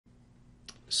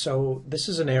So this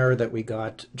is an error that we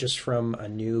got just from a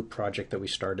new project that we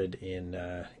started in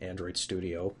Android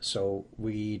Studio. So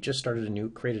we just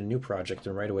created a new project,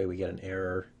 and right away we get an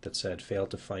error that said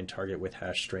failed to find target with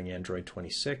hash string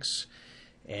android-26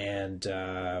 and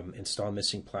install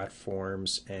missing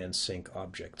platforms and sync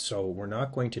object. So we're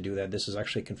not going to do that. This is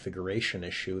actually a configuration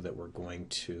issue that we're going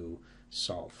to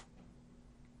solve.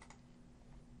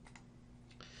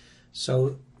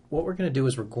 So what we're going to do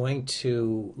is we're going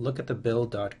to look at the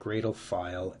build.gradle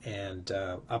file and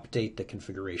update the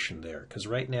configuration there, because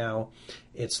right now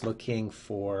it's looking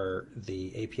for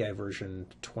the API version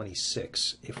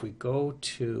 26. If we go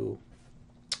to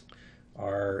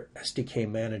our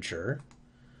SDK manager,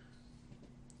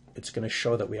 it's going to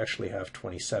show that we actually have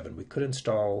 27. We could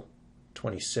install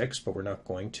 26, but we're not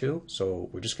going to, so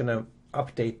we're just going to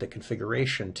update the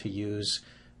configuration to use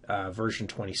version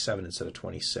 27 instead of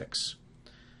 26.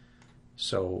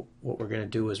 So what we're going to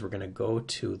do is we're going to go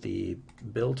to the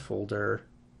build folder,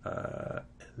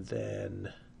 the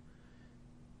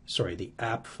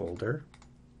app folder,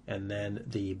 and then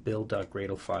the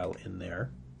build.gradle file in there.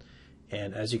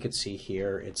 And as you can see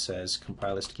here, it says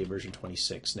compile SDK version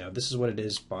 26. Now this is what it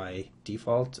is by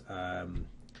default.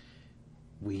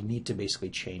 We need to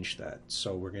basically change that.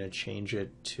 So we're going to change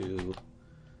it to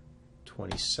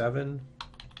 27.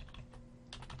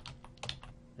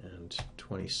 And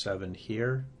 27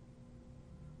 here,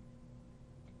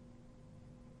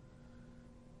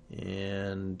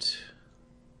 and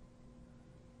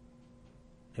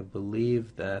I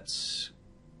believe I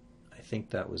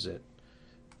think that was it.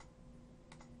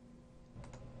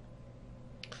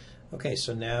 Okay,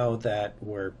 so now that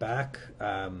we're back,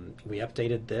 we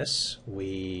updated this.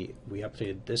 We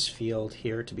updated this field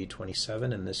here to be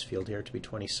 27 and this field here to be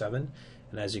 27,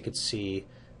 and as you can see,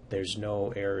 there's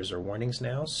no errors or warnings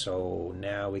now, so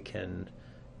now we can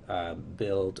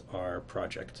build our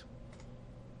project.